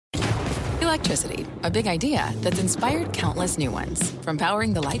Electricity, a big idea that's inspired countless new ones. From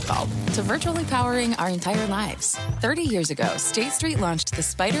powering the light bulb to virtually powering our entire lives. 30 years ago, State Street launched the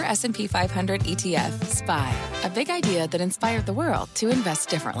Spider S&P 500 ETF, SPY. A big idea that inspired the world to invest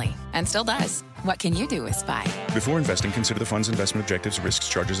differently. And still does. What can you do with SPY? Before investing, consider the fund's investment objectives, risks,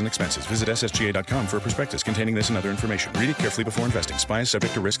 charges, and expenses. Visit ssga.com for a prospectus containing this and other information. Read it carefully before investing. SPY is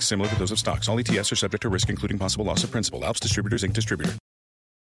subject to risks similar to those of stocks. All ETFs are subject to risk, including possible loss of principal. Alps Distributors, Inc. Distributor.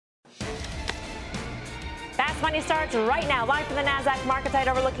 Fast Money starts right now. Live from the NASDAQ market site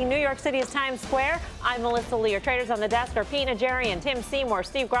overlooking New York City's Times Square. I'm Melissa Lee. Your traders on the desk are Pete Najarian, Tim Seymour,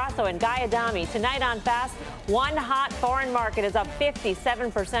 Steve Grasso, and Guy Adami. Tonight on Fast, one hot foreign market is up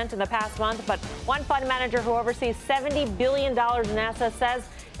 57% in the past month, but one fund manager who oversees $70 billion in assets says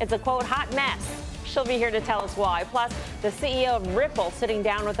it's a, quote, hot mess. She'll be here to tell us why. Plus, the CEO of Ripple sitting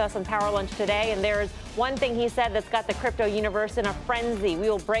down with us on Power Lunch today, and there is one thing he said that's got the crypto universe in a frenzy. We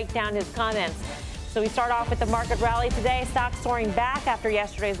will break down his comments. So we start off with the market rally today. Stocks soaring back after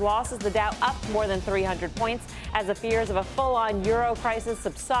yesterday's losses. The Dow up more than 300 points as the fears of a full-on euro crisis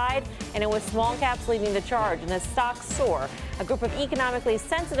subside. And it was small caps leading the charge. And as stocks soar, a group of economically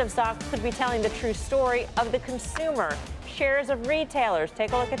sensitive stocks could be telling the true story of the consumer. Shares of retailers,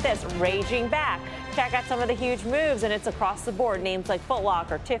 take a look at this, raging back. Check out some of the huge moves, and it's across the board. Names like Foot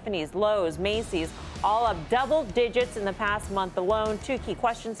Locker, Tiffany's, Lowe's, Macy's, all up double digits in the past month alone. Two key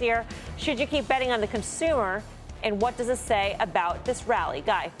questions here. Should you keep betting on the consumer? And what does it say about this rally?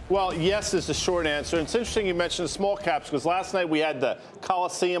 Guy? Well, yes is the short answer. It's interesting you mentioned the small caps because last night we had the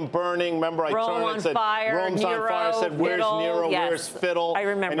Coliseum burning. Remember, I turned and said, Rome's on fire. I said, where's Nero? Yes. Where's Fiddle? I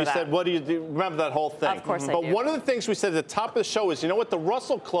remember that. And you said, what do you do? Remember that whole thing? Of course I do. But one of the things we said at the top of the show is, you know what? The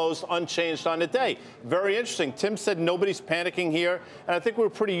Russell closed unchanged on the day. Very interesting. Tim said nobody's panicking here. And I think we were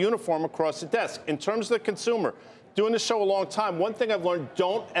pretty uniform across the desk. In terms of the consumer, doing this show a long time, one thing I've learned,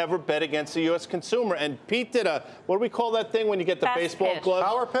 don't ever bet against the U.S. consumer. And Pete did a, what do we call that thing when you get the baseball glove?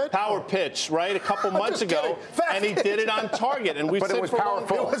 Power pitch? Power pitch, right? A couple months ago. And he did it on target. And we've said for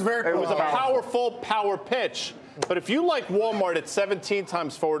powerful. It was very powerful. It was a powerful power pitch. But if you like Walmart at 17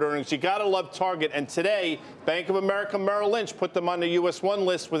 times forward earnings, you got to love Target. And today, Bank of America Merrill Lynch put them on the US 1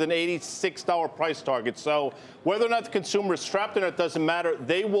 list with an $86 price target. So whether or not the consumer is strapped in, it doesn't matter.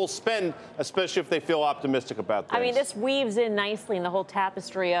 They will spend, especially if they feel optimistic about things. I mean, this weaves in nicely in the whole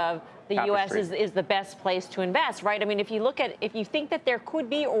tapestry of the U.S. is the best place to invest, right? I mean, if you think that there could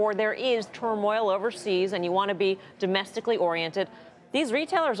be or there is turmoil overseas and you want to be domestically oriented, these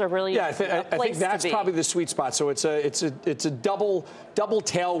retailers are really I think that's probably the sweet spot. So it's a double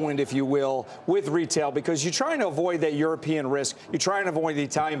tailwind, if you will, with retail because you're trying to avoid that European risk. You're trying to avoid the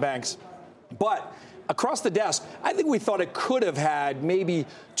Italian banks. But across the desk, I think we thought it could have had maybe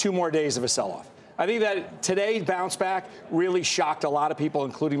 2 more days of a sell-off. I think that today's bounce back really shocked a lot of people,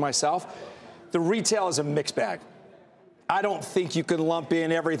 including myself. The retail is a mixed bag. I don't think you can lump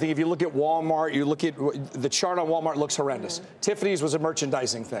in everything. If you look at Walmart, you look at the chart on Walmart looks horrendous. Tiffany's was a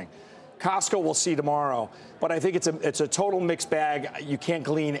merchandising thing. Costco we'll see tomorrow. But I think it's a total mixed bag. You can't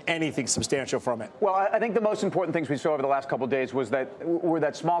glean anything substantial from it. Well, I think the most important things we saw over the last couple of days were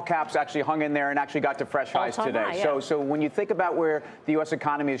that small caps actually hung in there and actually got to fresh highs today. High, yeah. So when you think about where the U.S.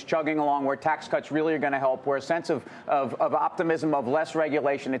 economy is chugging along, where tax cuts really are going to help, where a sense of optimism, of less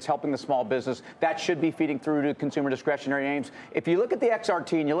regulation, it's helping the small business, that should be feeding through to consumer discretionary aims. If you look at the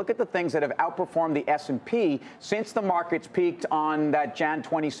XRT and you look at the things that have outperformed the S&P since the markets peaked on that Jan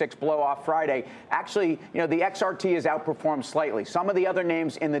 26 blow-off Friday, actually, the XRT has outperformed slightly. Some of the other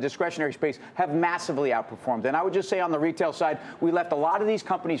names in the discretionary space have massively outperformed. And I would just say on the retail side, we left a lot of these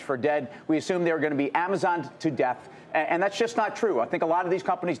companies for dead. We assumed they were going to be Amazon to death. And that's just not true. I think a lot of these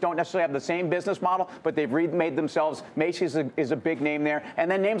companies don't necessarily have the same business model, but they've remade themselves. Macy's is a big name there.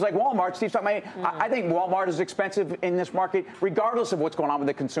 And then names like Walmart. Steve's talking about, I think Walmart is expensive in this market, regardless of what's going on with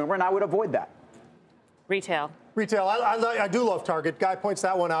the consumer, and I would avoid that. Retail. I do love Target. Guy points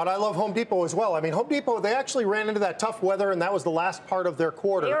that one out. I love Home Depot as well. I mean, Home Depot, they actually ran into that tough weather, and that was the last part of their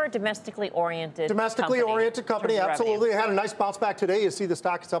quarter. They are a domestically oriented company, absolutely. They had a nice bounce back today. You see the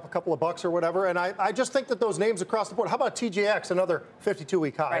stock is up a couple of bucks or whatever. And I just think that those names across the board, how about TJX, another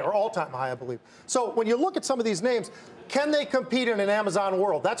 52-week high, or all-time high, I believe. So when you look at some of these names, can they compete in an Amazon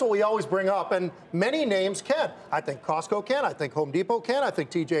world? That's what we always bring up, and many names can. I think Costco can. I think Home Depot can. I think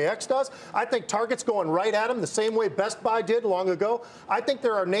TJX does. I think Target's going right at them. The same way Best Buy did long ago. I think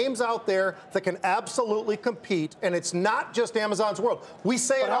there are names out there that can absolutely compete, and it's not just Amazon's world. We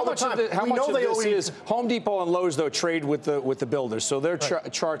say it all the time. How much of this is Home Depot and Lowe's, though, trade with the builders, so their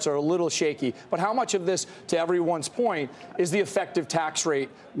charts are a little shaky. But how much of this, to everyone's point, is the effective tax rate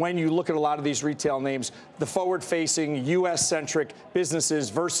when you look at a lot of these retail names, the forward-facing, U.S.-centric businesses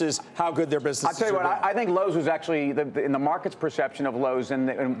versus how good their businesses are? I'll tell you what, I think Lowe's was actually, in the market's perception of Lowe's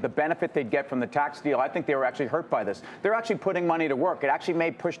and the benefit they'd get from the tax deal, I think they were actually hurt by this. They're actually putting money to work. It actually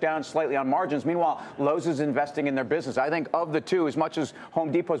may push down slightly on margins. Meanwhile, Lowe's is investing in their business. I think of the two, as much as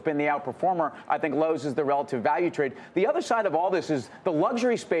Home Depot's been the outperformer, I think Lowe's is the relative value trade. The other side of all this is the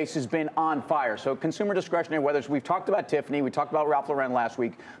luxury space has been on fire. So consumer discretionary, whether we've talked about Tiffany, we talked about Ralph Lauren last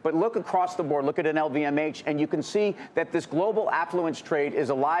week, but look across the board, look at an LVMH, and you can see that this global affluence trade is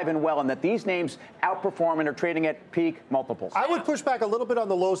alive and well, and that these names outperform and are trading at peak multiples. I would push back a little bit on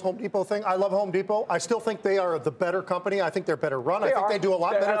the Lowe's Home Depot thing. I love Home Depot. I still think they are the better company. I think they're better run. I think they do a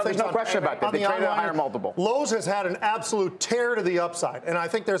lot better things. There's no question about that. They trade at a higher multiple. Lowe's has had an absolute tear to the upside, and I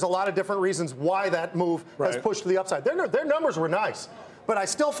think there's a lot of different reasons why that move has pushed to the upside. Their numbers were nice. But I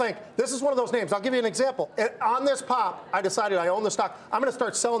still think this is one of those names. I'll give you an example. On this pop, I decided I own the stock. I'm going to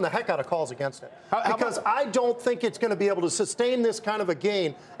start selling the heck out of calls against it. Because I don't think it's going to be able to sustain this kind of a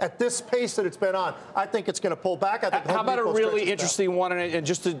gain at this pace that it's been on. I think it's going to pull back. I think how about a really interesting one? And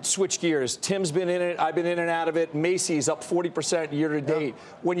just to switch gears, Tim's been in it. I've been in and out of it. Macy's up 40% year to date.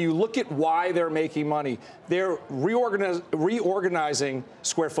 When you look at why they're making money, they're reorganizing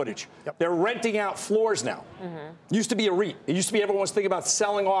square footage. They're renting out floors now. Used to be a REIT. It used to be everyone was thinking about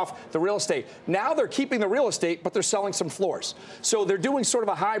selling off the real estate. Now they're keeping the real estate, but they're selling some floors. So they're doing sort of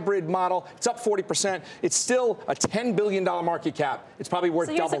a hybrid model. It's up 40%. It's still a $10 billion market cap. It's probably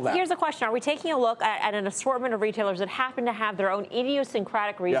worth double that. Here's the question. Are we taking a look at an assortment of retailers that happen to have their own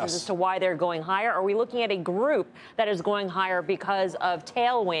idiosyncratic reasons as to why they're going higher? Or are we looking at a group that is going higher because of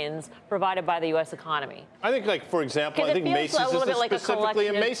tailwinds provided by the U.S. economy? I think, like, for example, I think Macy's is specifically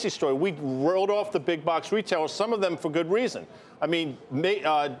a Macy's story. We rolled off the big box retailers, some of them for good reason. I mean,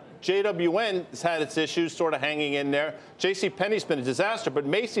 JWN has had its issues sort of hanging in there. JCPenney's been a disaster, but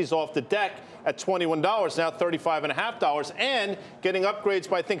Macy's off the deck at $21, now $35.50, and getting upgrades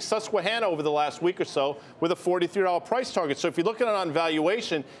by, I think, Susquehanna over the last week or so with a $43 price target. So if you look at it on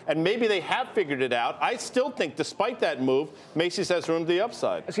valuation, and maybe they have figured it out, I still think, despite that move, Macy's has room to the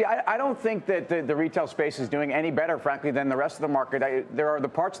upside. See, I don't think that the retail space is doing any better, frankly, than the rest of the market. There are the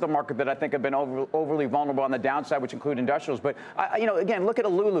parts of the market that I think have been overly vulnerable on the downside, which include industrials. But, again, look at a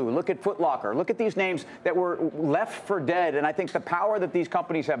Lulu, look at Foot Locker, look at these names that were left for dead. And I think the power that these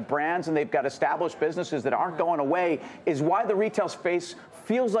companies have brands and they've got established businesses that aren't going away is why the retail space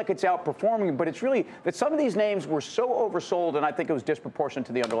feels like it's outperforming, but it's really that some of these names were so oversold, and I think it was disproportionate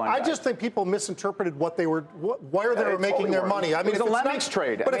to the underlying value. I just think people misinterpreted where they were making their money. I mean, it was a Lemmings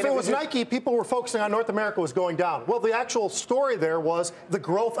trade. But if it was Nike, people were focusing on North America was going down. Well, the actual story there was the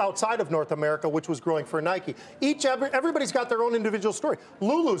growth outside of North America, which was growing for Nike. Everybody's got their own individual story.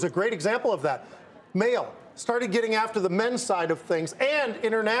 Lulu's a great example of that. Male. Started getting after the men's side of things and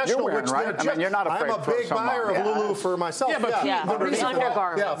international. You're right? I mean, you're not afraid. I'm a big buyer of Lulu for myself.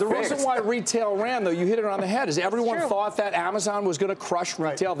 The reason why retail ran, though, you hit it on the head, is everyone thought that Amazon was going to crush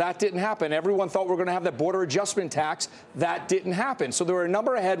retail. That didn't happen. Everyone thought we were going to have that border adjustment tax. That didn't happen. So there were a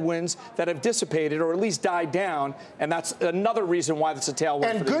number of headwinds that have dissipated or at least died down, and that's another reason why it's a tailwind.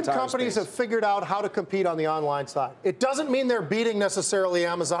 And good companies have figured out how to compete on the online side. It doesn't mean they're beating necessarily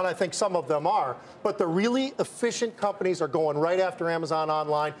Amazon. I think some of them are, but the really efficient companies are going right after Amazon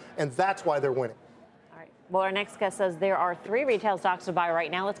online, and that's why they're winning. All right. Well, our next guest says there are 3 retail stocks to buy right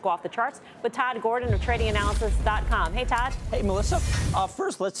now. Let's go off the charts with Todd Gordon of TradingAnalysis.com. Hey, Todd. Hey, Melissa.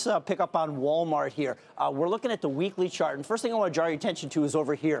 First, let's pick up on Walmart here. We're looking at the weekly chart, and first thing I want to draw your attention to is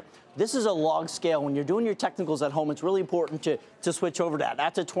over here. This is a log scale. When you're doing your technicals at home, it's really important to switch over to that.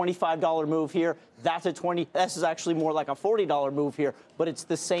 That's a $25 move here. That's a $20. This is actually more like a $40 move here, but it's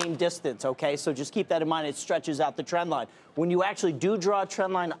the same distance, okay? So just keep that in mind. It stretches out the trend line. When you actually do draw a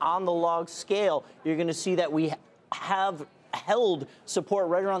trend line on the log scale, you're going to see that we have held support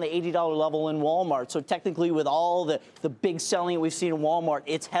right around the $80 level in Walmart. So technically, with all the big selling we've seen in Walmart,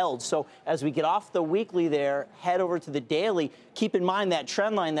 it's held. So as we get off the weekly there, head over to the daily, keep in mind that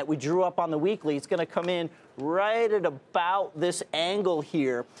trend line that we drew up on the weekly. It's going to come in right at about this angle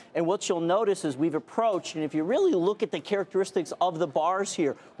here. And what you'll notice is we've approached, and if you really look at the characteristics of the bars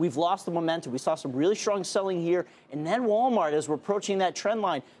here, we've lost the momentum. We saw some really strong selling here, and then Walmart, as we're approaching that trend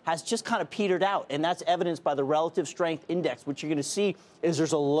line, has just kind of petered out, and that's evidenced by the relative strength index. What you're going to see is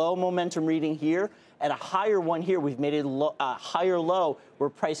there's a low momentum reading here, at a higher one here. We've made it a higher low where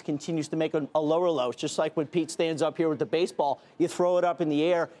price continues to make a lower low. It's just like when Pete stands up here with the baseball. You throw it up in the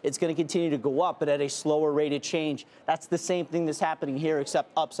air, it's going to continue to go up, but at a slower rate of change. That's the same thing that's happening here,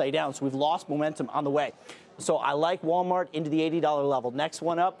 except upside down. So we've lost momentum on the way. So I like Walmart into the $80 level. Next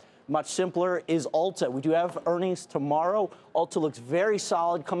one up, much simpler, is Ulta. We do have earnings tomorrow. Ulta looks very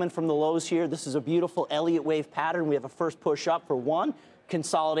solid coming from the lows here. This is a beautiful Elliott wave pattern. We have a first push up for 1,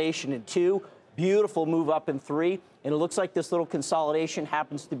 consolidation in 2, beautiful move up in 3. And it looks like this little consolidation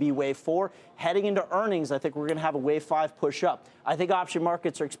happens to be wave 4. Heading into earnings, I think we're going to have a wave 5 push up. I think option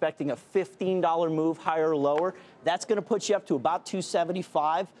markets are expecting a $15 move higher or lower. That's going to put you up to about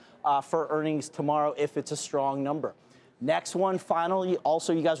 275 for earnings tomorrow if it's a strong number. Next one, finally,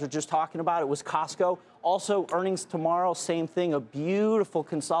 also you guys were just talking about, it was Costco. Also earnings tomorrow, same thing, a beautiful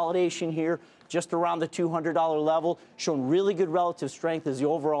consolidation here, just around the $200 level, showing really good relative strength as the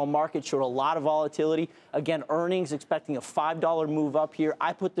overall market showed a lot of volatility. Again, earnings expecting a $5 move up here.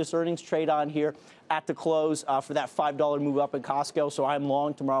 I put this earnings trade on here at the close for that $5 move up in Costco, so I'm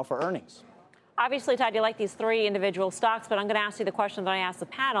long tomorrow for earnings. Obviously, Todd, you like these 3 individual stocks, but I'm going to ask you the question that I asked the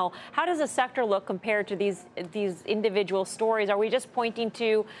panel. How does the sector look compared to these individual stories? Are we just pointing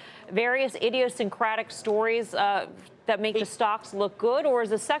to various idiosyncratic stories that make the stocks look good, or is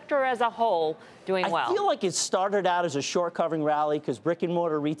the sector as a whole doing well? I feel like it started out as a short covering rally because brick and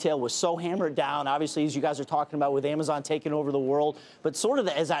mortar retail was so hammered down, obviously, as you guys are talking about with Amazon taking over the world. But sort of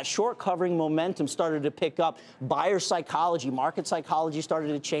as that short covering momentum started to pick up, buyer psychology, market psychology started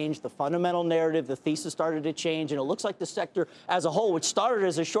to change, the fundamental narrative, the thesis started to change, and it looks like the sector as a whole, which started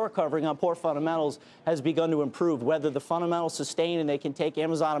as a short covering on poor fundamentals, has begun to improve. Whether the fundamentals sustain and they can take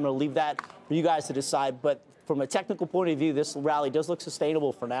Amazon, I'm going to leave that for you guys to decide. But from a technical point of view, this rally does look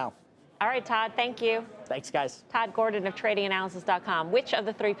sustainable for now. All right, Todd, thank you. Thanks, guys. Todd Gordon of TradingAnalysis.com. Which of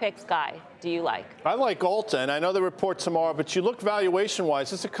the 3 picks, Guy, do you like? I like Ulta, and I know they report tomorrow, but you look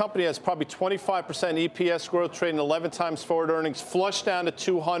valuation-wise, this is a company that has probably 25% EPS growth, trading 11 times forward earnings, flushed down to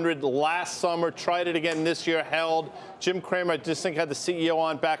 200 last summer, tried it again this year, held. Jim Cramer, I just think, had the CEO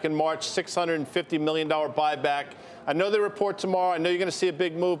on back in March, $650 million buyback. I know they report tomorrow. I know you're going to see a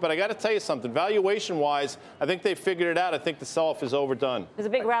big move, but I got to tell you something. Valuation-wise, I think they figured it out. I think the sell-off is overdone. There's a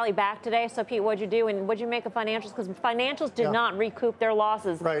big rally back today. So, Pete, what'd you do? And what'd you make of financials? Because financials did not recoup their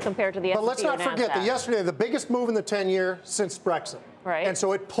losses compared to the S&P. But let's not forget that yesterday, the biggest move in the 10-year since Brexit. Right. And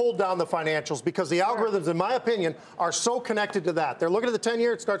so it pulled down the financials because the algorithms, in my opinion, are so connected to that. They're looking at the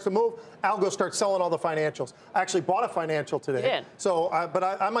 10-year, it starts to move, algo starts selling all the financials. I actually bought a financial today. You did. So, but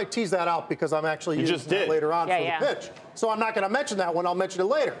I might tease that out because I'm actually using it later on for the pitch. So I'm not going to mention that one. I'll mention it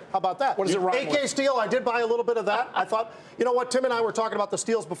later. How about that? What is it right AK Steel, I did buy a little bit of that. I thought, you know what, Tim and I were talking about the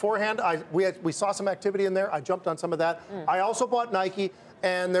steels beforehand. We saw some activity in there. I jumped on some of that. I also bought Nike.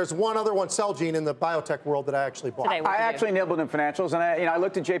 And there's one other one, Celgene, in the biotech world that I actually bought. I actually nibbled in financials, and I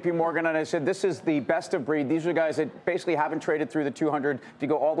looked at J.P. Morgan and I said, this is the best of breed. These are guys that basically haven't traded through the 200. If you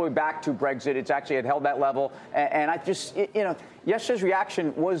go all the way back to Brexit, it's actually had held that level. And I just, yesterday's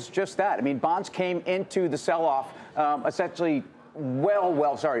reaction was just that. I mean, bonds came into the sell-off essentially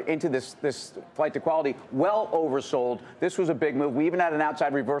into this flight to quality, well oversold. This was a big move. We even had an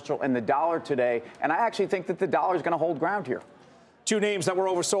outside reversal in the dollar today, and I actually think that the dollar is going to hold ground here. 2 names that were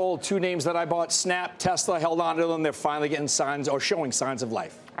oversold, 2 names that I bought. Snap, Tesla, held on to them. They're finally getting signs or showing signs of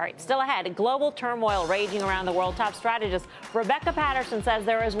life. All right, still ahead. Global turmoil raging around the world. Top strategist Rebecca Patterson says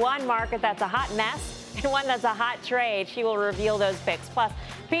there is one market that's a hot mess and one that's a hot trade. She will reveal those picks. Plus,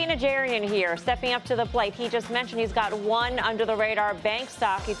 Pete Najarian here, stepping up to the plate. He just mentioned he's got one under-the-radar bank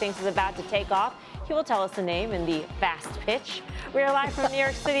stock he thinks is about to take off. He will tell us the name in the fast pitch. We are live from New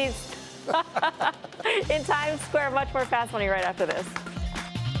York City's in Times Square. Much more Fast Money right after this.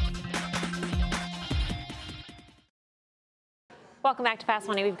 Welcome back to Fast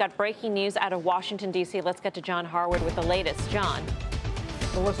Money. We've got breaking news out of Washington, D.C. Let's get to John Harwood with the latest. John.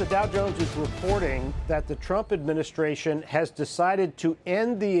 Melissa, Dow Jones is reporting that the Trump administration has decided to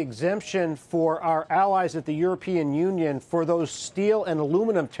end the exemption for our allies at the European Union for those steel and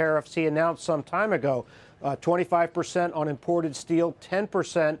aluminum tariffs he announced some time ago. 25% on imported steel,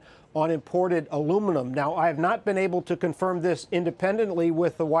 10% on imported aluminum. Now, I have not been able to confirm this independently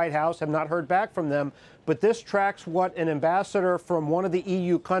with the White House, have not heard back from them, but this tracks what an ambassador from one of the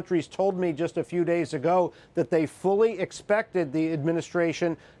EU countries told me just a few days ago, that they fully expected the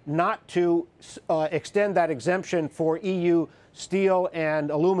administration not to extend that exemption for EU steel and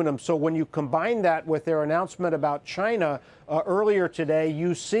aluminum. So when you combine that with their announcement about China earlier today,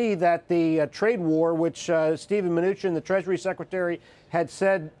 you see that the trade war, which Steven Mnuchin, the Treasury Secretary, had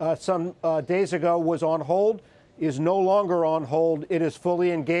said some days ago was on hold, is no longer on hold. It is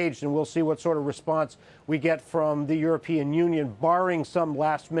fully engaged, and we'll see what sort of response we get from the European Union, barring some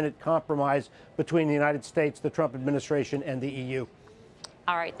last-minute compromise between the United States, the Trump administration, and the EU.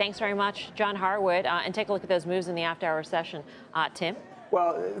 All right. Thanks very much, John Harwood. And take a look at those moves in the after-hour session. Tim?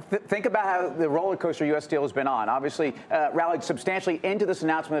 Well, think about how the roller coaster U.S. Steel has been on. Obviously, rallied substantially into this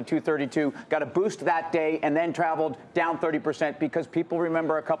announcement of 232, got a boost that day, and then traveled down 30% because people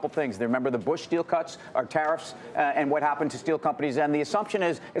remember a couple things. They remember the Bush steel cuts, or tariffs, and what happened to steel companies. And the assumption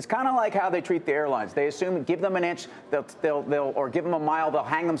is it's kind of like how they treat the airlines. They assume give them an inch, they'll or give them a mile, they'll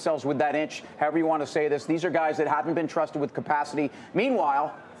hang themselves with that inch. However you want to say this, these are guys that haven't been trusted with capacity.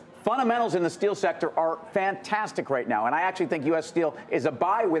 Meanwhile, fundamentals in the steel sector are fantastic right now, and I actually think U.S. Steel is a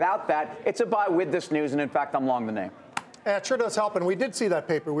buy. Without that, it's a buy with this news, and in fact, I'm long the name. Yeah, it sure does help, and we did see that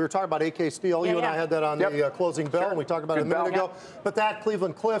paper. We were talking about AK Steel. You and I had that on the closing bell, and we talked about it a minute ago. But that,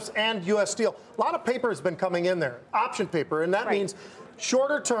 Cleveland Cliffs, and U.S. Steel, a lot of paper has been coming in there, option paper, and that means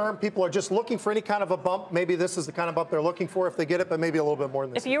shorter term, people are just looking for any kind of a bump. Maybe this is the kind of bump they're looking for if they get it, but maybe a little bit more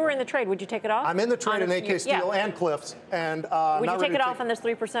than this. If you were in the trade, would you take it off? I'm in the trade in AK Steel and Cliffs. And would you take it off on this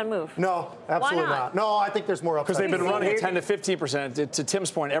 3% move? No, absolutely not. No, I think there's more upside. Because they've been running 10 to 15%. To Tim's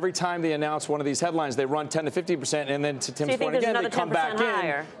point, every time they announce one of these headlines, they run 10 to 15%, and then to Tim's point again, they come back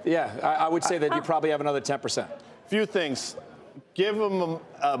in. Yeah, I would say that you probably have another 10%. Few things. Give them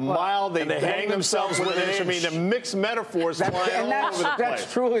a mile, they hang themselves with an inch. I mean, the mixed metaphors flying all over the place.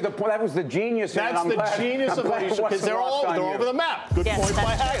 That's truly the point. That was the genius. That's the genius of what you should, because they're over the map. Good point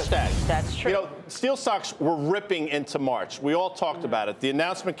by hashtag. That's true. You know, steel stocks were ripping into March. We all talked about it. The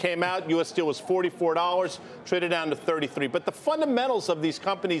announcement came out. U.S. Steel was $44, traded down to $33. But the fundamentals of these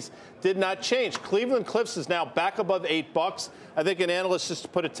companies did not change. Cleveland Cliffs is now back above $8. I think an analyst just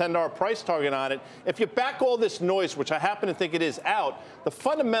put a $10 price target on it. If you back all this noise, which I happen to think it is, out, the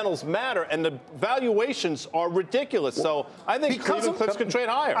fundamentals matter, and the valuations are ridiculous. So I think Cleveland Cliffs can trade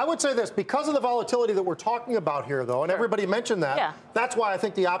higher. I would say this, because of the volatility that we're talking about here, though, and everybody mentioned that, that's why I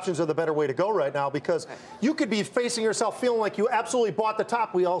think the options are the better way to go right now, because you could be facing yourself feeling like you absolutely bought the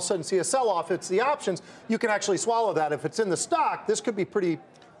top. We all of a sudden see a sell-off. It's the options. You can actually swallow that. If it's in the stock, this could be pretty...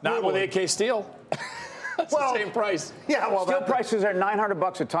 Not with AK Steel. That's the same price. Yeah, well, steel prices are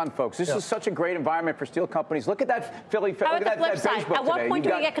 $900 a ton, folks. This is such a great environment for steel companies. Look at that Philly. How about the flip side? At what point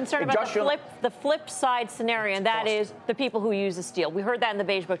do we get concerned about the flip side scenario, and that is the people who use the steel? We heard that in the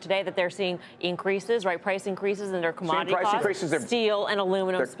Beige Book today, that they're seeing increases, price increases in their commodity costs, steel and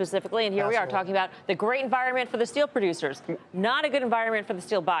aluminum specifically. And here we are talking about the great environment for the steel producers, not a good environment for the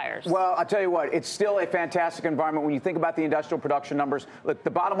steel buyers. Well, I'll tell you what, it's still a fantastic environment when you think about the industrial production numbers. Look, the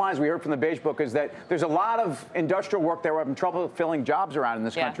bottom line, as we heard from the Beige Book, is that there's a lot of industrial work that we're having trouble filling jobs around in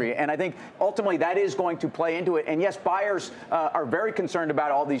this country. And I think ultimately that is going to play into it. And yes, buyers are very concerned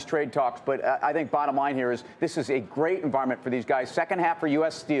about all these trade talks. But I think bottom line here is this is a great environment for these guys. Second half for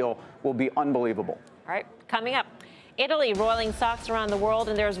U.S. Steel will be unbelievable. All right, coming up. Italy roiling stocks around the world,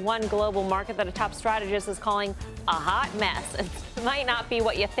 and there's one global market that a top strategist is calling a hot mess. It might not be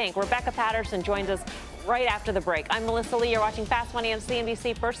what you think. Rebecca Patterson joins us right after the break. I'm Melissa Lee. You're watching Fast Money on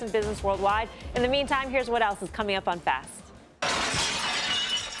CNBC, First in Business Worldwide. In the meantime, here's what else is coming up on Fast.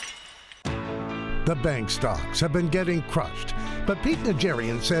 The bank stocks have been getting crushed, but Pete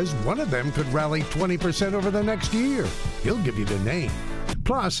Najarian says one of them could rally 20% over the next year. He'll give you the name.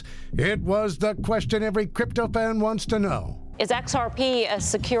 Plus, it was the question every crypto fan wants to know. Is XRP a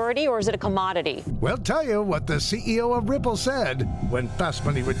security or is it a commodity? We'll tell you what the CEO of Ripple said when Fast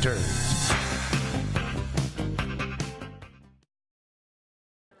Money returns.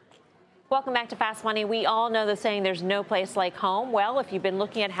 Welcome back to Fast Money. We all know the saying, there's no place like home. Well, if you've been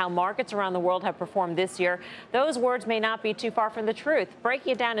looking at how markets around the world have performed this year, those words may not be too far from the truth.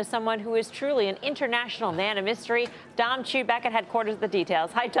 Breaking it down to someone who is truly an international man of mystery, Dom Chu back at headquarters with the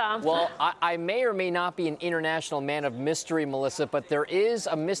details. Hi, Dom. Well, I may or may not be an international man of mystery, Melissa, but there is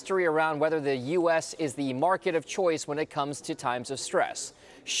a mystery around whether the U.S. is the market of choice when it comes to times of stress.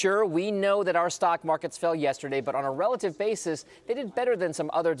 Sure, we know that our stock markets fell yesterday, but on a relative basis, they did better than some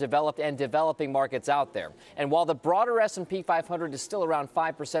other developed and developing markets out there. And while the broader S&P 500 is still around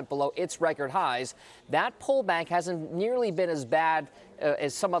 5% below its record highs, that pullback hasn't nearly been as bad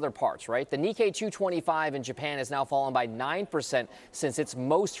as some other parts, right? The Nikkei 225 in Japan has now fallen by 9% since its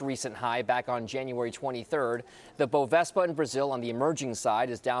most recent high back on January 23rd. The Bovespa in Brazil on the emerging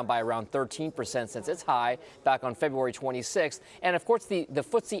side is down by around 13% since its high back on February 26th. And of course, the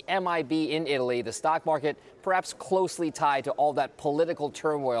FTSE MIB in Italy, the stock market perhaps closely tied to all that political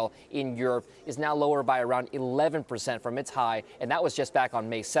turmoil in Europe, is now lower by around 11% from its high, and that was just back on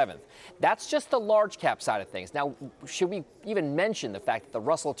May 7th. That's just the large cap side of things. Now, should we even mention the fact that the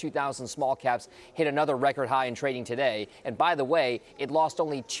Russell 2000 small caps hit another record high in trading today? And by the way, it lost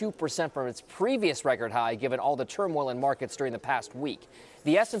only 2% from its previous record high, given all the turmoil in markets during the past week.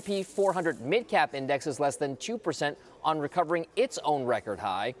 The S&P 400 mid-cap index is less than 2% on recovering its own record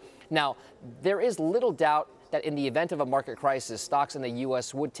high. Now, there is little doubt that in the event of a market crisis, stocks in the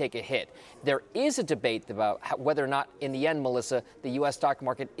U.S. would take a hit. There is a debate about whether or not, in the end, Melissa, the U.S. stock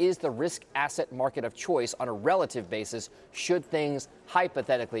market is the risk asset market of choice on a relative basis should things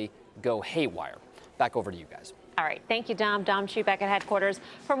hypothetically go haywire. Back over to you guys. All right. Thank you, Dom. Dom Chu back at headquarters.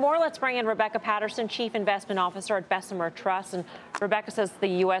 For more, let's bring in Rebecca Patterson, Chief Investment Officer at Bessemer Trust. And Rebecca says the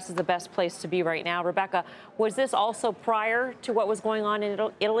U.S. is the best place to be right now. Rebecca, was this also prior to what was going on in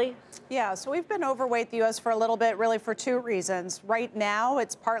Italy? Yeah, so we've been overweight the U.S. for a little bit, really for two reasons. Right now,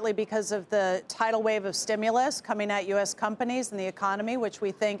 it's partly because of the tidal wave of stimulus coming at U.S. companies and the economy, which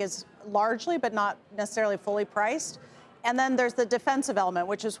we think is largely, but not necessarily fully priced. And then there's the defensive element,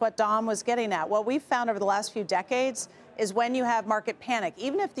 which is what Dom was getting at. What we've found over the last few decades is when you have market panic,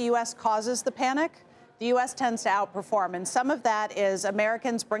 even if the U.S. causes the panic, the U.S. tends to outperform. And some of that is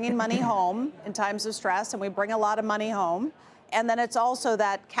Americans bringing money home in times of stress, and we bring a lot of money home. And then it's also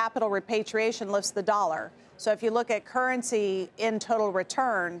that capital repatriation lifts the dollar. So if you look at currency in total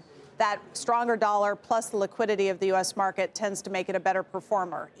return, that stronger dollar plus the liquidity of the U.S. market tends to make it a better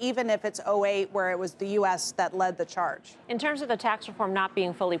performer, even if it's 08, where it was the U.S. that led the charge. In terms of the tax reform not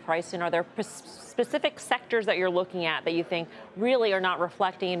being fully priced in, are there specific sectors that you're looking at that you think really are not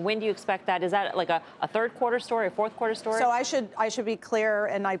reflecting? And when do you expect that? Is that like a third quarter story, a fourth quarter story? So I should be clear,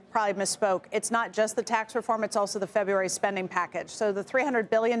 and I probably misspoke. It's not just the tax reform, it's also the February spending package. So the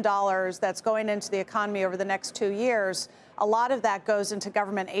 $300 billion that's going into the economy over the next 2 years, a lot of that goes into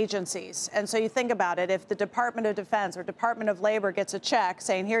government agencies. And so you think about it, if the Department of Defense or Department of Labor gets a check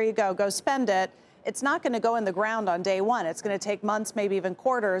saying, here you go spend it, it's not going to go in the ground on day one. It's going to take months, maybe even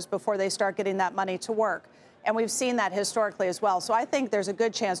quarters before they start getting that money to work. And we've seen that historically as well. So I think there's a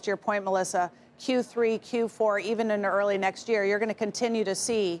good chance, to your point, Melissa, Q3, Q4, even into early next year, you're going to continue to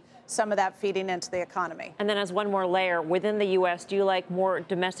see some of that feeding into the economy. And then as one more layer, within the U.S., do you like more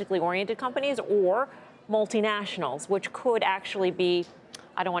domestically oriented companies or multinationals, which could actually be,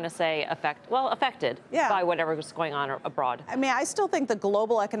 I don't want to say affected by whatever was going on abroad? I mean, I still think the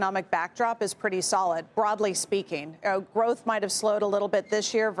global economic backdrop is pretty solid, broadly speaking. Growth might have slowed a little bit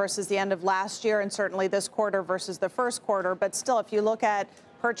this year versus the end of last year, and certainly this quarter versus the first quarter. But still, if you look at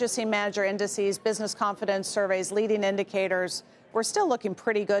purchasing manager indices, business confidence surveys, leading indicators, we're still looking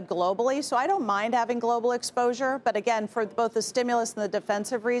pretty good globally. So I don't mind having global exposure. But again, for both the stimulus and the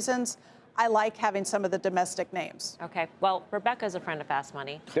defensive reasons, I like having some of the domestic names. Okay. Well, Rebecca's a friend of Fast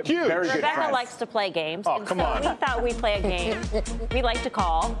Money. Huge. Rebecca likes to play games. Oh, come on. We thought we'd play a game we like to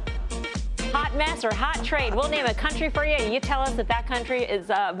call Hot Mess or Hot Trade. We'll name a country for you, and you tell us if that country is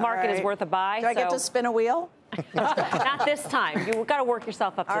market is worth a buy. Do I get to spin a wheel? Not this time. You've got to work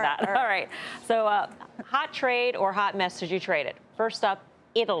yourself up to that. All right. So hot trade or hot mess, did you trade it? First up,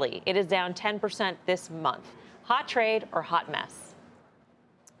 Italy. It is down 10% this month. Hot trade or hot mess?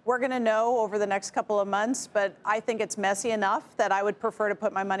 We're going to know over the next couple of months, but I think it's messy enough that I would prefer to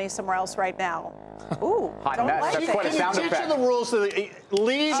put my money somewhere else right now. Ooh, hot mess. Like That's quite a sound effect. Teach her the rules.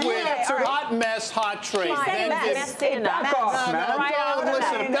 Lead with hot mess, hot trade. Back off, man.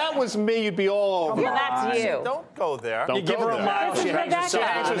 Listen, if that was me, you'd be all over. Well, that's you. Don't go there. You give her a mile, she hangs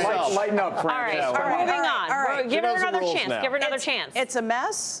herself. Lighten up, Frank. All right, moving on. Give her another chance. Give her another chance. It's a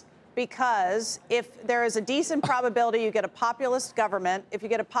mess because if there is a decent probability you get a populist government, if you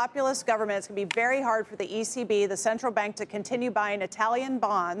get a populist government, it's going to be very hard for the ECB, the central bank, to continue buying Italian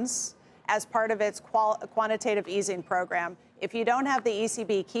bonds as part of its quantitative easing program. If you don't have the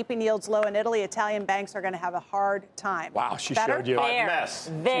ECB keeping yields low in Italy, Italian banks are going to have a hard time. Wow, she showed you. There. Mess.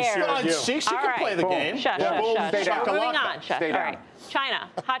 There. She can play the game. Shush. Moving on. All right. China,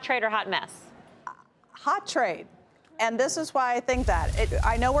 hot trade or hot mess? Hot trade. And this is why I think that.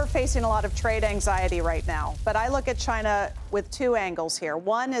 I know we're facing a lot of trade anxiety right now, but I look at China with two angles here.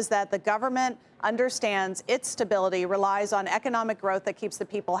 One is that the government understands its stability relies on economic growth that keeps the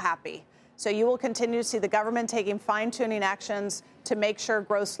people happy. So you will continue to see the government taking fine-tuning actions to make sure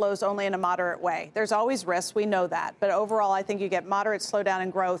growth slows only in a moderate way. There's always risks, we know that. But overall, I think you get moderate slowdown in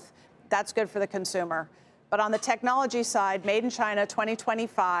growth. That's good for the consumer. But on the technology side, made in China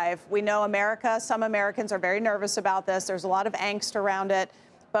 2025, we know some Americans are very nervous about this. There's a lot of angst around it.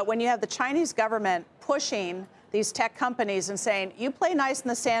 But when you have the Chinese government pushing these tech companies and saying, you play nice in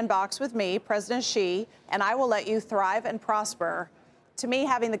the sandbox with me, President Xi, and I will let you thrive and prosper. To me,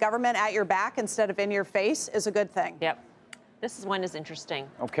 having the government at your back instead of in your face is a good thing. Yep. This one is interesting.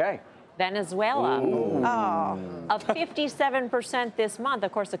 Okay. Venezuela. Ooh. Up 57% this month.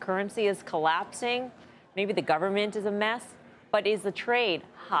 Of course, the currency is collapsing. Maybe the government is a mess. But is the trade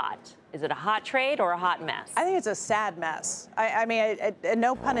hot? Is it a hot trade or a hot mess? I think it's a sad mess. I mean,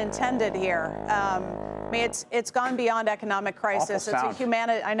 no pun intended here. I mean, it's gone beyond economic crisis. Awful It's a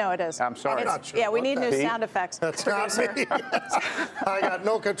humanity. I know it is. I'm sorry. Sure yeah, we need new sound effects. That's not me. I got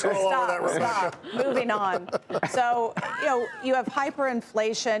no control over that, Rebecca. Stop. Moving on. So, you have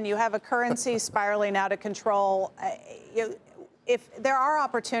hyperinflation. You have a currency spiraling out of control. If there are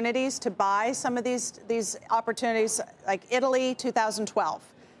opportunities to buy some of these opportunities, like Italy, 2012,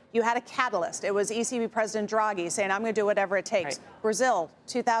 you had a catalyst. It was ECB President Draghi saying, I'm going to do whatever it takes. Right. Brazil,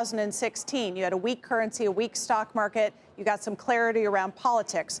 2016, you had a weak currency, a weak stock market. You got some clarity around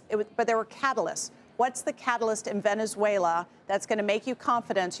politics, but there were catalysts. What's the catalyst in Venezuela that's going to make you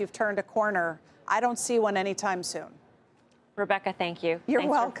confident you've turned a corner? I don't see one anytime soon. Rebecca, thank you. You're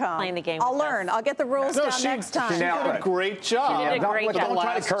Thanks welcome. For playing the game. I'll learn. I'll get the rules down next time. She did a great job. She did a great job. Don't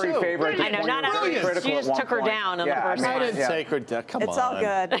try to curry favor. I know, not out. She just took her down in the first one. I didn't take her down. Come on. It's all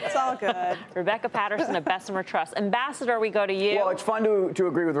good. It's all good. Rebecca Patterson of Bessemer Trust. Ambassador, we go to you. Well, it's fun to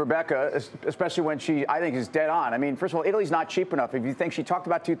agree with Rebecca, especially when she, I think, is dead on. I mean, first of all, Italy's not cheap enough. If you think she talked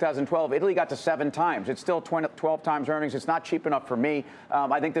about 2012, Italy got to 7 times. It's still 12 times earnings. It's not cheap enough for me.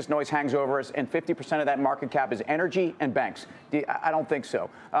 I think this noise hangs over us, and 50% of that market cap is energy and banks. I don't think so.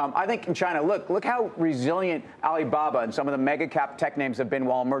 I think in China, look how resilient Alibaba and some of the mega cap tech names have been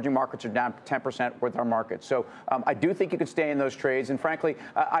while emerging markets are down 10% with our markets. So I do think you can stay in those trades. And frankly,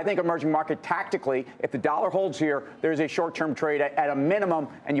 I think emerging market tactically, if the dollar holds here, there's a short-term trade at a minimum,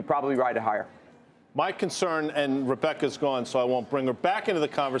 and you probably ride it higher. My concern, and Rebecca's gone, so I won't bring her back into the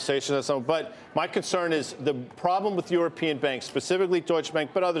conversation, but my concern is the problem with European banks, specifically Deutsche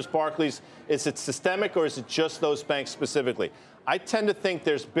Bank, but others, Barclays, is it systemic or is it just those banks specifically? I tend to think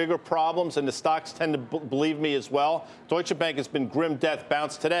there's bigger problems, and the stocks tend to believe me as well. Deutsche Bank has been grim death,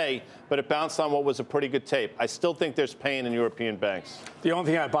 bounced today, but it bounced on what was a pretty good tape. I still think there's pain in European banks. The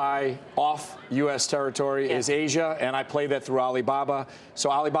only thing I buy off U.S. territory is Asia, and I play that through Alibaba.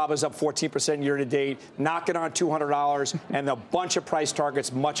 So Alibaba's up 14% year to date, knocking on $200, and a bunch of price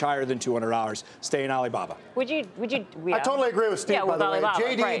targets much higher than $200. Stay in Alibaba. Would you? I totally agree with Steve, by the way. Alibaba,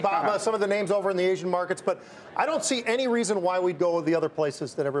 JD, right. Baba, some of the names over in the Asian markets, but I don't see any reason why we'd go with the other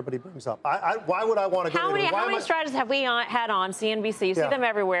places that everybody brings up. Why would I want to go How many strategists have we had on CNBC? You see them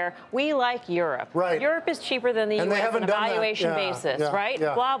everywhere. We like Europe. Right. Europe is cheaper than the U.S. on a valuation basis, right?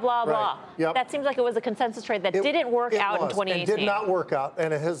 Blah, blah, blah. Yep. That seems like it was a consensus trade that didn't work out in 2018. It did not work out,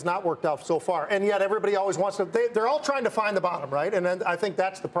 and it has not worked out so far. And yet everybody always wants to. They're all trying to find the bottom, right? And then I think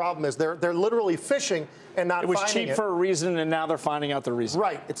that's the problem is they're literally fishing and not finding it. It was cheap for a reason, and now they're finding out the reason.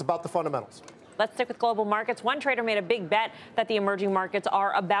 Right. It's about the fundamentals. Let's stick with global markets. One trader made a big bet that the emerging markets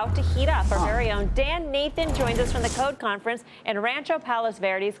are about to heat up. Our very own Dan Nathan joins us from the Code Conference in Rancho Palos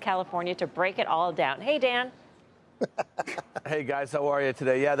Verdes, California, to break it all down. Hey, Dan. Hey, guys. How are you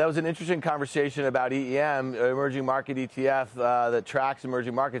today? Yeah, that was an interesting conversation about EEM, emerging market ETF that tracks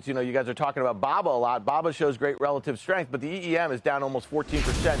emerging markets. You know, you guys are talking about BABA a lot. BABA shows great relative strength, but the EEM is down almost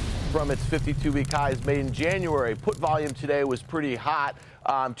 14% from its 52-week highs made in January. Put volume today was pretty hot.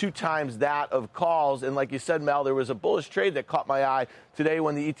 2 times that of calls. And like you said, Mel, there was a bullish trade that caught my eye. Today,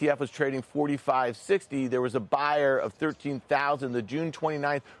 when the ETF was trading 45.60, there was a buyer of 13,000, the June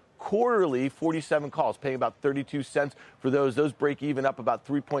 29th quarterly 47 calls, paying about 32 cents for those. Those break even up about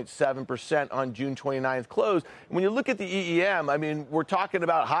 3.7% on June 29th close. And when you look at the EEM, I mean, we're talking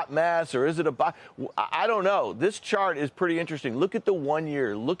about hot mess, or is it a buy? I don't know. This chart is pretty interesting. Look at the 1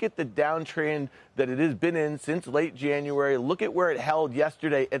 year. Look at the downtrend that it has been in since late January. Look at where it held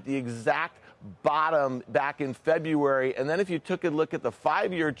yesterday at the exact bottom back in February. And then if you took a look at the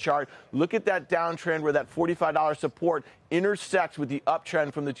 5-year chart, look at that downtrend where that $45 support intersects with the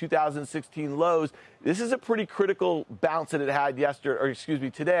uptrend from the 2016 lows. This is a pretty critical bounce that it had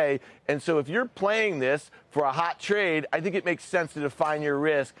today. And so if you're playing this for a hot trade, I think it makes sense to define your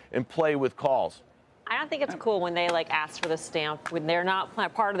risk and play with calls. I don't think it's cool when they ask for the stamp when they're not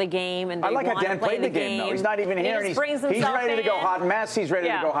part of the game and they I like how Dan played the game. Though. He's not even here. He's ready to go hot mess. He's ready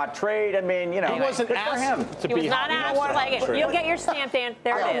to go hot trade. I mean, you know, he wasn't asked to be hot. He was not asked. You'll get your stamp, Dan.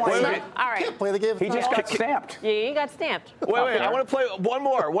 There it is. All right. Can't play the game. He just got stamped. Yeah, you got stamped. Wait. I want to play one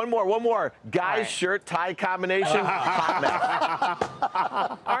more. Guys shirt tie combination. Hot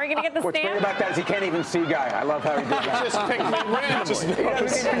mess. Are we gonna get the stamp? What's great about that is he can't even see Guy. I love how he did that. Just picked me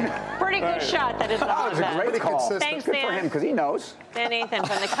randomly. Pretty good shot. That is not That was a great call. Thanks, Good Dan. for him, because he knows. Dan Nathan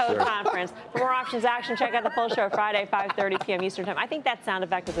from the Code Conference. For more options action, check out the full show Friday, 5:30 p.m. Eastern Time. I think that sound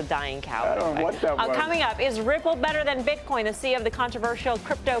effect was a dying cow. I don't know what that was. Coming up, is Ripple better than Bitcoin? The CEO of the controversial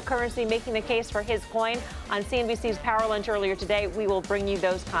cryptocurrency making the case for his coin. On CNBC's Power Lunch earlier today, we will bring you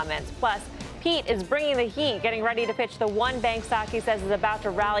those comments. Plus, Pete is bringing the heat, getting ready to pitch the one bank stock he says is about to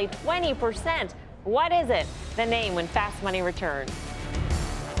rally 20%. What is it? The name when Fast Money returns.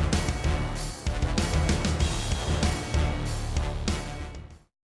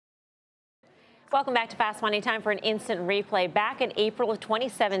 Welcome back to Fast Money. Time for an instant replay. Back in April of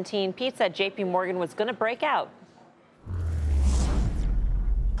 2017, Pete said JP Morgan was going to break out.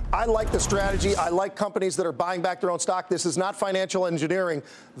 I like the strategy. I like companies that are buying back their own stock. This is not financial engineering.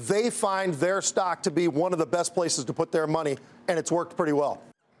 They find their stock to be one of the best places to put their money, and it's worked pretty well.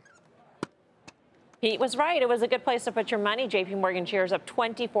 Pete was right. It was a good place to put your money. JP Morgan shares up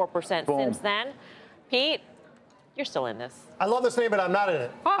 24% since then. Pete, you're still in this. I love this name, but I'm not in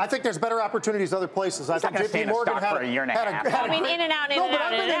it. I think there's better opportunities other places. I think JP Morgan had for a year and a half. I mean, in and out, in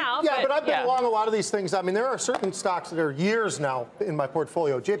and out. Yeah, but I've been along a lot of these things. I mean, there are certain stocks that are years now in my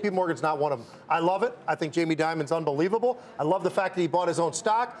portfolio. JP Morgan's not one of them. I love it. I think Jamie Dimon's unbelievable. I love the fact that he bought his own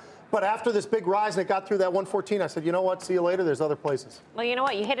stock. But after this big rise and it got through that 114, I said, you know what? See you later. There's other places. Well, you know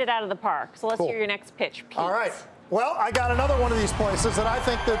what? You hit it out of the park. So let's hear your next pitch, Pete. All right. Well, I got another one of these places, and I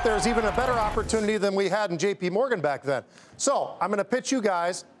think that there's even a better opportunity than we had in JP Morgan back then. So I'm going to pitch you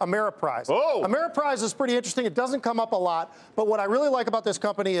guys Ameriprise. Oh. Ameriprise is pretty interesting. It doesn't come up a lot, but what I really like about this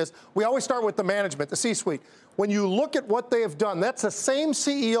company is we always start with the management, the C-suite. When you look at what they have done, that's the same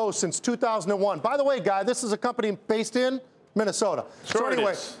CEO since 2001. By the way, Guy, this is a company based in Minnesota. Sure, so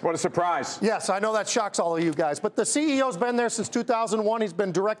anyway, what a surprise. Yes, I know that shocks all of you guys. But the CEO's been there since 2001. He's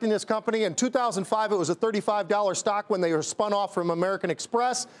been directing this company. In 2005, it was a $35 stock when they were spun off from American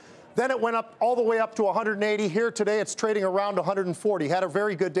Express. Then it went up all the way up to 180. Here today, it's trading around 140. Had a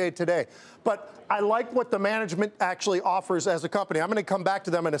very good day today. But I like what the management actually offers as a company. I'm going to come back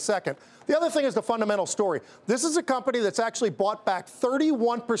to them in a second. The other thing is the fundamental story. This is a company that's actually bought back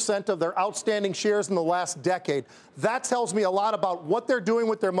 31% of their outstanding shares in the last decade. That tells me a lot about what they're doing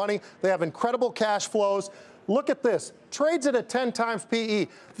with their money. They have incredible cash flows. Look at this. Trades at a 10 times PE.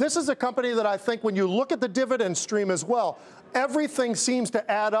 This is a company that I think when you look at the dividend stream as well, everything seems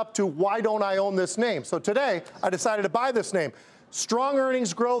to add up to why don't I own this name? So today, I decided to buy this name. Strong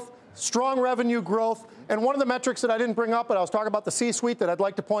earnings growth, strong revenue growth, and one of the metrics that I didn't bring up, but I was talking about the C-suite that I'd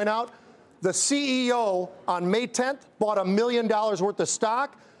like to point out, the CEO on May 10th bought $1 million worth of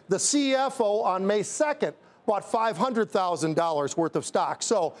stock. The CFO on May 2nd bought $500,000 worth of stock.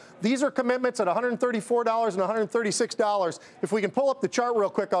 So these are commitments at $134 and $136. If we can pull up the chart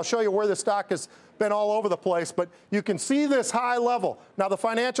real quick, I'll show you where the stock has been all over the place. But you can see this high level. Now, the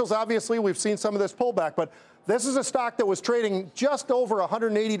financials, obviously, we've seen some of this pullback. But this is a stock that was trading just over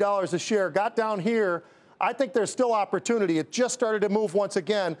 $180 a share, got down here. I think there's still opportunity. It just started to move once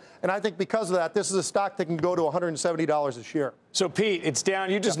again. And I think because of that, this is a stock that can go to $170 a share. So, Pete, it's down.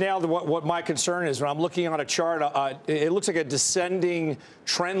 You just nailed what my concern is. When I'm looking on a chart, it looks like a descending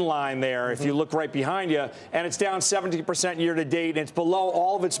trend line there if you look right behind you. And it's down 70% year to date. And it's below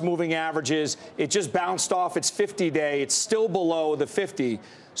all of its moving averages. It just bounced off its 50-day. It's still below the 50.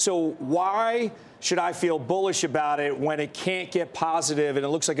 So why should I feel bullish about it when it can't get positive and it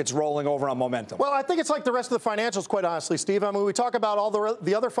looks like it's rolling over on momentum? Well, I think it's like the rest of the financials, quite honestly, Steve. I mean, we talk about all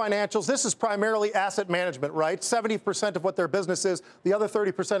the other financials. This is primarily asset management, right? 70% of what their business is. The other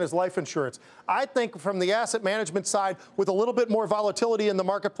 30% is life insurance. I think from the asset management side, with a little bit more volatility in the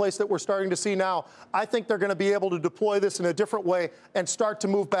marketplace that we're starting to see now, I think they're going to be able to deploy this in a different way and start to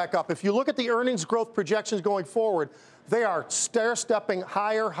move back up. If you look at the earnings growth projections going forward, they are stair-stepping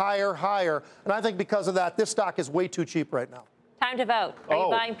higher, higher, higher. And I think because of that, this stock is way too cheap right now. Time to vote. Are you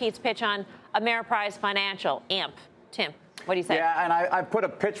buying Pete's pitch on Ameriprise Financial, AMP? Tim, what do you say? Yeah, and I put a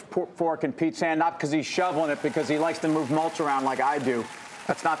pitchfork in Pete's hand, not because he's shoveling it, because he likes to move mulch around like I do.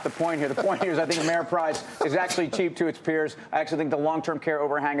 That's not the point here. The point here is I think Ameriprise is actually cheap to its peers. I actually think the long-term care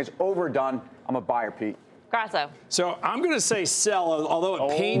overhang is overdone. I'm a buyer, Pete. Grasso. So I'm going to say sell, although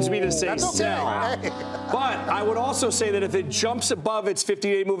it pains me to say sell. But I would also say that if it jumps above its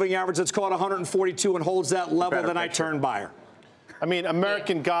 50-day moving average, let's call it 142, and holds that level, then I turn buyer. I mean,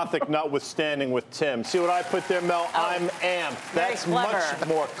 American Gothic notwithstanding with Tim. See what I put there, Mel? I'm amped. That's much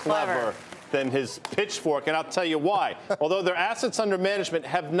more clever than his pitchfork, and I'll tell you why. Although their assets under management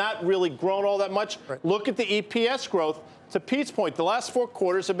have not really grown all that much, look at the EPS growth. to Pete's point, the last 4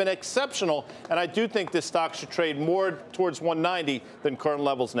 quarters have been exceptional, and I do think this stock should trade more towards 190 than current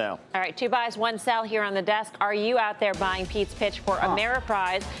levels now. All right, 2 buys, 1 sell here on the desk. Are you out there buying Pete's pitch for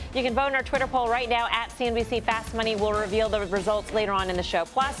Ameriprise? You can vote in our Twitter poll right now at CNBC Fast Money. We'll reveal the results later on in the show.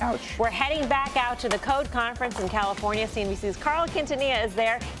 Plus, we're heading back out to the Code Conference in California. CNBC's Carl Quintanilla is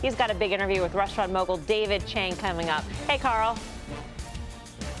there. He's got a big interview with restaurant mogul David Chang coming up. Hey, Carl.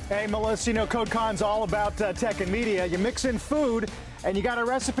 Hey, Melissa, you know, CodeCon's all about tech and media. You mix in food, and you got a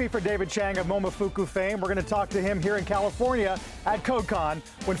recipe for David Chang of Momofuku fame. We're going to talk to him here in California at CodeCon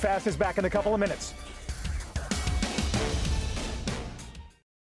when Fast is back in a couple of minutes.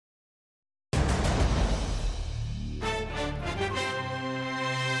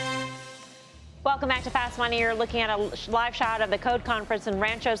 Welcome back to Fast Money. You're looking at a live shot of the Code Conference in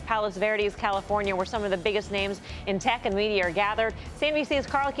Ranchos Palos Verdes, California, where some of the biggest names in tech and media are gathered. CNBC's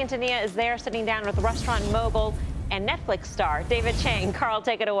Carl Quintanilla is there sitting down with restaurant mogul and Netflix star David Chang. Carl,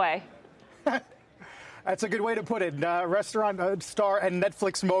 take it away. That's a good way to put it. Restaurant star and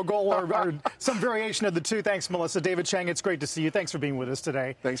Netflix mogul, or some variation of the two. Thanks, Melissa. David Chang, it's great to see you. Thanks for being with us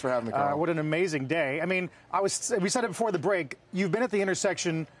today. Thanks for having me, Carl. What an amazing day. I mean, we said it before the break. You've been at the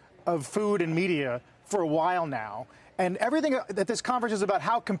intersection of food and media for a while now, and everything at this conference is about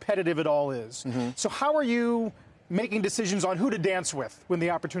how competitive it all is. Mm-hmm. So how are you making decisions on who to dance with when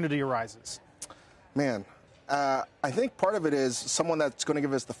the opportunity arises? Man, I think part of it is someone that's going to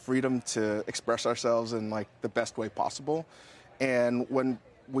give us the freedom to express ourselves in like the best way possible. And when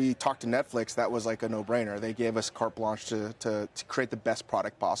we talked to Netflix, that was like a no-brainer. They gave us carte blanche to create the best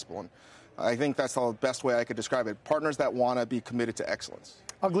product possible. And I think that's the best way I could describe it. Partners that want to be committed to excellence.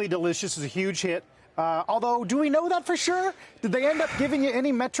 Ugly Delicious is a huge hit. Although, do we know that for sure? Did they end up giving you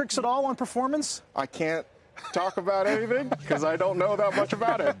any metrics at all on performance? I can't talk about anything because I don't know that much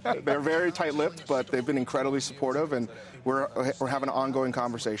about it. They're very tight-lipped, but they've been incredibly supportive, and we're having an ongoing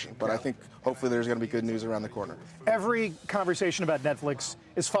conversation. But I think hopefully there's going to be good news around the corner. Every conversation about Netflix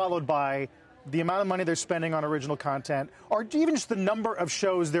is followed by the amount of money they're spending on original content, or even just the number of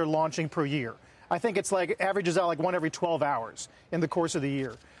shows they're launching per year. I think it's like averages out like one every 12 hours in the course of the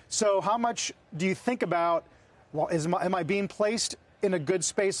year. So how much do you think about, well, am I being placed in a good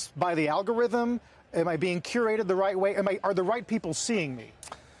space by the algorithm? Am I being curated the right way? Are the right people seeing me?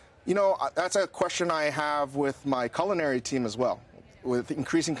 You know, that's a question I have with my culinary team as well. With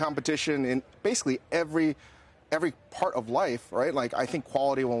increasing competition in basically every part of life, right? Like, I think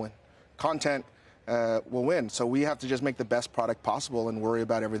quality will win. Content will win. So we have to just make the best product possible and worry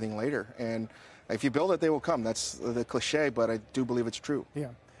about everything later. And if you build it, they will come. That's the cliche, but I do believe it's true. Yeah.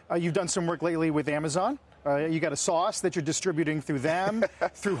 You've done some work lately with Amazon. You got a sauce that you're distributing through them,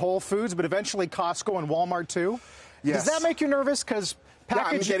 through Whole Foods, but eventually Costco and Walmart too. Yes. Does that make you nervous? Because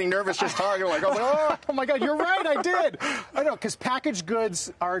I'm getting nervous just talking. Like, oh my God, you're right, I did. I know, because packaged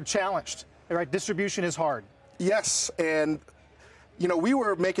goods are challenged. Right? Distribution is hard. Yes, and you know, we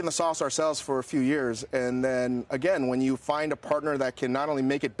were making the sauce ourselves for a few years, and then again, when you find a partner that can not only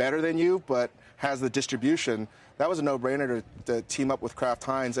make it better than you, but has the distribution, that was a no-brainer to team up with Kraft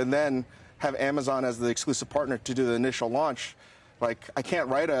Heinz, and then have Amazon as the exclusive partner to do the initial launch. Like, I can't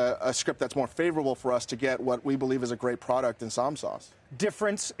write a script that's more favorable for us to get what we believe is a great product in Som sauce.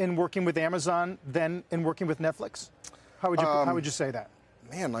 Difference in working with Amazon than in working with Netflix? How would you say that?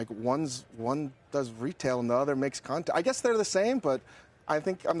 Man, like one does retail and the other makes content. I guess they're the same, but I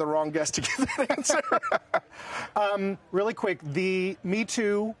think I'm the wrong guest to give that answer. Really quick, the Me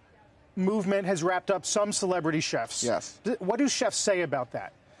Too movement has wrapped up some celebrity chefs. Yes. What do chefs say about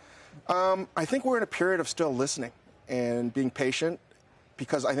that? I think we're in a period of still listening and being patient,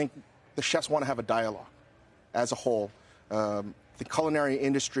 because I think the chefs want to have a dialogue as a whole. The culinary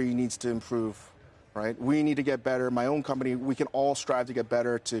industry needs to improve. Right? We need to get better. My own company, we can all strive to get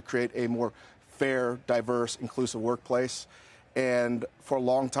better to create a more fair, diverse, inclusive workplace. And for a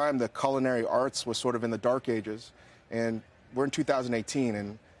long time, the culinary arts was sort of in the dark ages. And we're in 2018,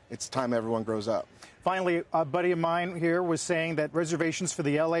 and it's time everyone grows up. Finally, a buddy of mine here was saying that reservations for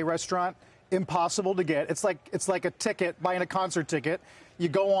the LA restaurant, impossible to get. It's like a ticket, buying a concert ticket. You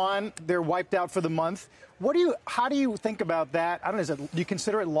go on, they're wiped out for the month. How do you think about that? I don't know, do you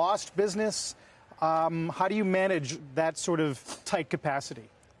consider it lost business? How do you manage that sort of tight capacity?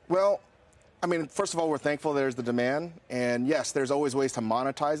 Well, I mean, first of all, we're thankful there's the demand. And yes, there's always ways to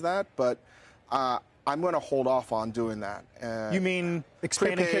monetize that. But I'm going to hold off on doing that. You mean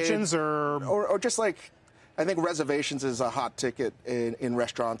expanding prepaid, kitchens or just like, I think reservations is a hot ticket in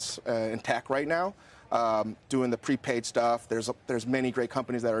restaurants in tech right now. Doing the prepaid stuff. There's many great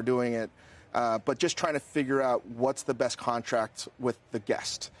companies that are doing it. But just trying to figure out what's the best contract with the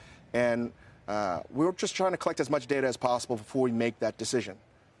guest. And We're just trying to collect as much data as possible before we make that decision.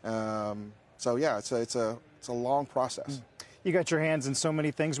 So yeah, it's a long process. You got your hands in so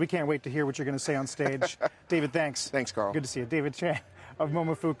many things. We can't wait to hear what you're going to say on stage. David, thanks. Thanks, Carl. Good to see you. David Chan of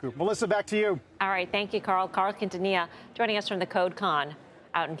Momofuku. Melissa, back to you. All right. Thank you, Carl. Carl Quintanilla joining us from the CodeCon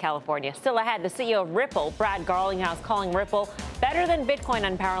out in California. Still ahead, the CEO of Ripple, Brad Garlinghouse, calling Ripple better than Bitcoin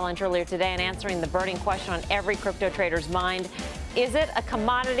on Power Lunch earlier today and answering the burning question on every crypto trader's mind. Is it a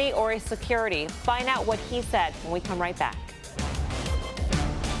commodity or a security? Find out what he said when we come right back.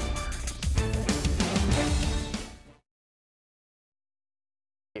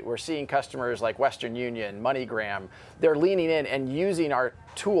 We're seeing customers like Western Union, MoneyGram, they're leaning in and using our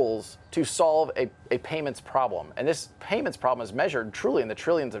tools to solve a payments problem. And this payments problem is measured truly in the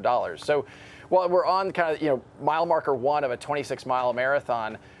trillions of dollars. So while we're on kind of, mile marker 1 of a 26-mile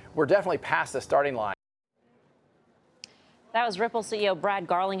marathon, we're definitely past the starting line. That was Ripple CEO Brad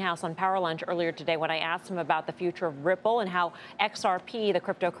Garlinghouse on Power Lunch earlier today when I asked him about the future of Ripple and how XRP, the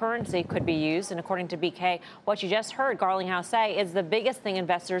cryptocurrency, could be used. And according to BK, what you just heard Garlinghouse say is the biggest thing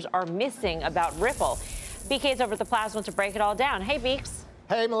investors are missing about Ripple. BK's over at the Plasma to break it all down. Hey, Beeks.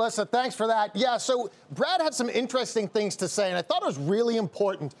 Hey, Melissa, thanks for that. Yeah, so Brad had some interesting things to say, and I thought it was really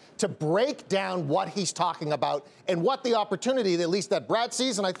important to break down what he's talking about and what the opportunity, at least that Brad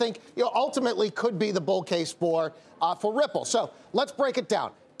sees, and I think ultimately could be the bull case for Ripple. So let's break it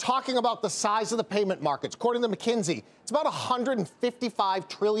down. Talking about the size of the payment markets, according to McKinsey, it's about $155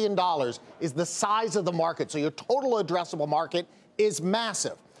 trillion is the size of the market. So your total addressable market is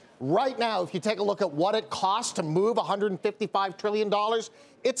massive. Right now, if you take a look at what it costs to move $155 trillion,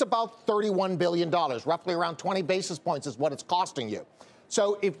 it's about $31 billion, roughly around 20 basis points is what it's costing you.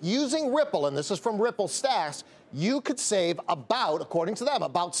 So if using Ripple, and this is from Ripple stats, you could save about, according to them,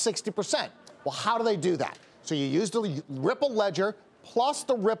 about 60%. Well, how do they do that? So you use the Ripple ledger plus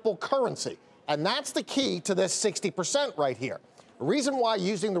the Ripple currency. And that's the key to this 60% right here. The reason why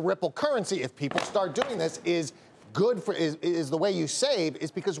using the Ripple currency, if people start doing this, is good for is the way you save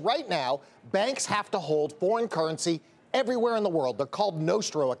is because right now banks have to hold foreign currency everywhere in the world. They're called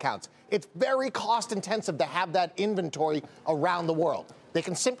Nostro accounts. It's very cost intensive to have that inventory around the world. They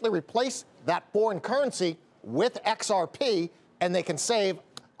can simply replace that foreign currency with XRP and they can save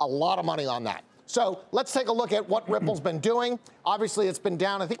a lot of money on that. So let's take a look at what Ripple's been doing. Obviously, it's been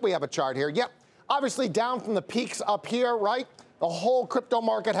down. I think we have a chart here. Yep. Obviously down from the peaks up here, right? The whole crypto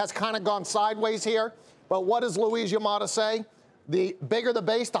market has kind of gone sideways here. But what does Luis Yamada say? The bigger the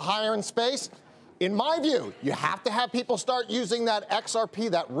base, the higher in space. In my view, you have to have people start using that XRP,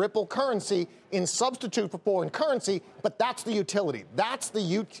 that Ripple currency, in substitute for foreign currency, but that's the utility. That's the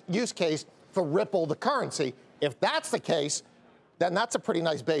use case for Ripple, the currency. If that's the case, then that's a pretty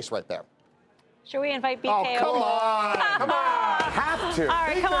nice base right there. Should we invite BK over? Oh, come on. Come on. Have to. All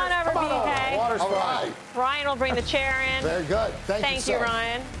right, come on over, BK. Water's fine. Ryan will bring the chair in. Very good. Thank you,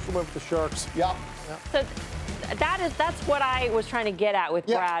 Ryan. She went with the Sharks. Yep. So that's what I was trying to get at with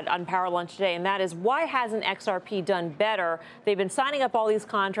Brad on Power Lunch today, and that is why hasn't XRP done better? They've been signing up all these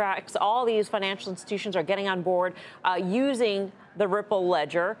contracts. All these financial institutions are getting on board using the Ripple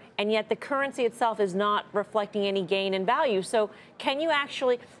ledger, and yet the currency itself is not reflecting any gain in value. So can you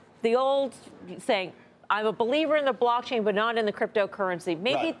actually, the old saying, I'm a believer in the blockchain, but not in the cryptocurrency.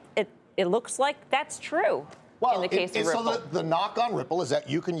 Maybe it looks like that's true. Well, in the case of Ripple. So the knock on Ripple is that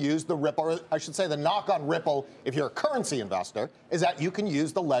you can use the Ripple, or I should say the knock on Ripple, if you're a currency investor, is that you can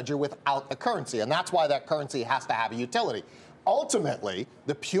use the ledger without the currency. And that's why that currency has to have a utility. Ultimately,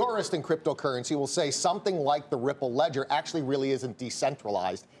 the purist in cryptocurrency will say something like the Ripple ledger actually really isn't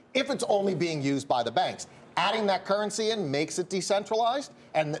decentralized if it's only being used by the banks. Adding that currency in makes it decentralized,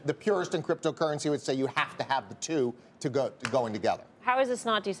 and the purist in cryptocurrency would say you have to have the two to going together. How is this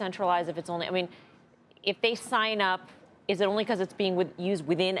not decentralized if it's only, if they sign up, is it only because it's being used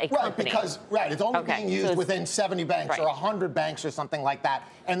within a company? It's only being used within 70 banks or 100 banks or something like that,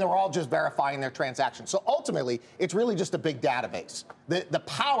 and they're all just verifying their transactions. So ultimately, it's really just a big database. The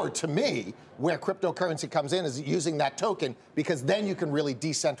power, to me, where cryptocurrency comes in is using that token, because then you can really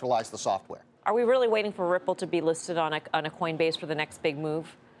decentralize the software. Are we really waiting for Ripple to be listed on a Coinbase for the next big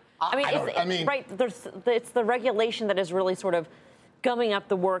move? It's the regulation that is really sort of gumming up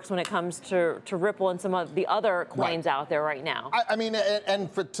the works when it comes to Ripple and some of the other coins out there right now.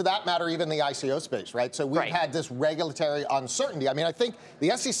 To that matter, even the ICO space, right? So we've had this regulatory uncertainty. I think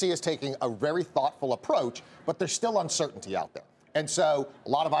the SEC is taking a very thoughtful approach, but there's still uncertainty out there. And so a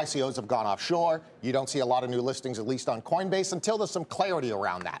lot of ICOs have gone offshore. You don't see a lot of new listings, at least on Coinbase, until there's some clarity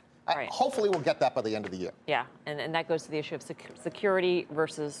around that. Hopefully we'll get that by the end of the year. Yeah, and that goes to the issue of security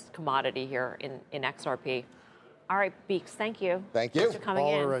versus commodity here in XRP. All right, Beeks, thank you. Thank you. Thanks for coming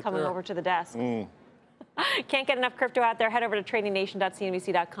over to the desk. Can't get enough crypto out there. Head over to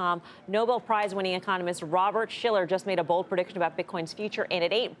tradingnation.cnbc.com. Nobel Prize-winning economist Robert Shiller just made a bold prediction about Bitcoin's future, and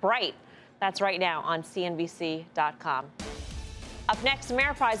it ain't bright. That's right now on cnbc.com. Up next,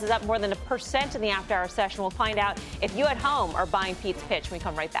 Ameriprise is up more than 1% in the after-hour session. We'll find out if you at home are buying Pete's pitch when we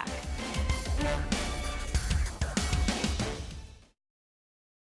come right back.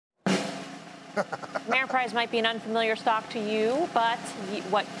 Ameriprise might be an unfamiliar stock to you, but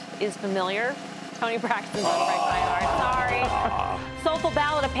what is familiar? Tony Braxton's on break my heart. Sorry. Soulful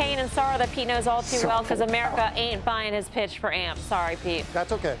ballad of pain and sorrow that Pete knows all too well because America ain't buying his pitch for AMP. Sorry, Pete.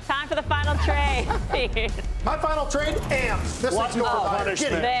 That's okay. Time for the final trade. My final trade, AMP. This is your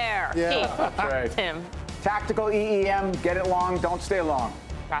punishment. There. Yeah. Pete. Tim. Tactical EEM. Get it long. Don't stay long.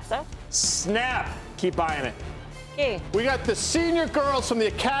 Grasso. Snap. Keep buying it. We got the senior girls from the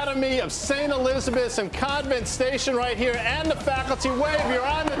Academy of St. Elizabeth's and Convent Station right here, and the faculty wave. You're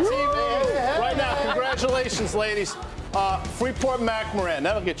on the TV right now. Congratulations, ladies. Freeport McMoran.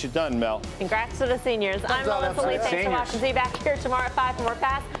 That'll get you done, Mel. Congrats to the seniors. I'm Melissa Lee. Thanks for watching. See you back here tomorrow at 5 for more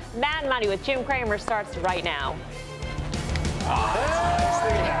Pass. Mad Money with Jim Cramer starts right now.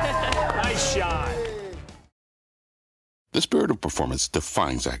 Nice shot. The spirit of performance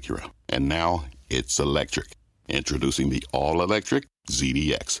defines Acura, and now it's electric. Introducing the all-electric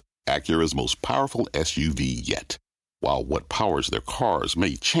ZDX, Acura's most powerful SUV yet. While what powers their cars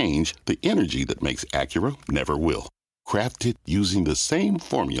may change, the energy that makes Acura never will. Crafted using the same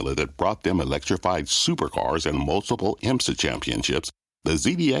formula that brought them electrified supercars and multiple IMSA championships, the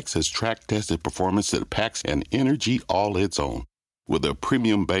ZDX has track-tested performance that packs an energy all its own. With a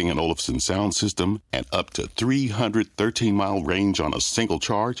premium Bang & Olufsen sound system and up to 313-mile range on a single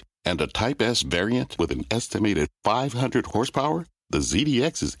charge, and a Type S variant with an estimated 500 horsepower, the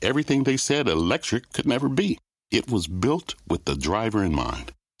ZDX is everything they said electric could never be. It was built with the driver in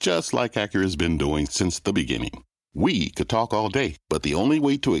mind, just like Acura's been doing since the beginning. We could talk all day, but the only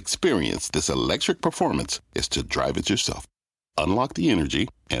way to experience this electric performance is to drive it yourself. Unlock the energy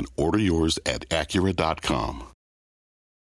and order yours at Acura.com.